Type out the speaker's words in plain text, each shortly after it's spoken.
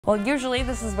Well, usually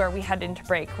this is where we head into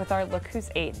break with our Look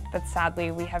Who's 8, but sadly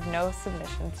we have no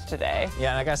submissions today. Yeah,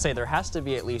 and I gotta say, there has to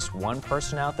be at least one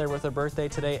person out there with a birthday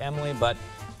today, Emily, but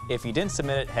if you didn't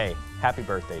submit it, hey, happy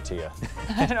birthday to you.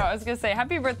 I know, I was gonna say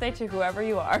happy birthday to whoever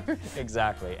you are.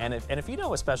 Exactly, and if you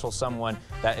know a special someone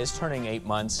that is turning 8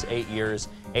 months, 8 years,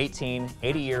 18,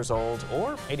 80 years old,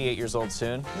 or 88 years old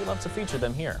soon, we'd love to feature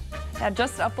them here. Yeah,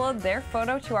 just upload their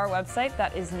photo to our website,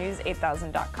 that is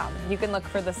news8000.com. You can look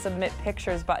for the Submit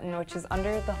Pictures button, which is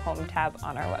under the Home tab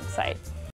on our website.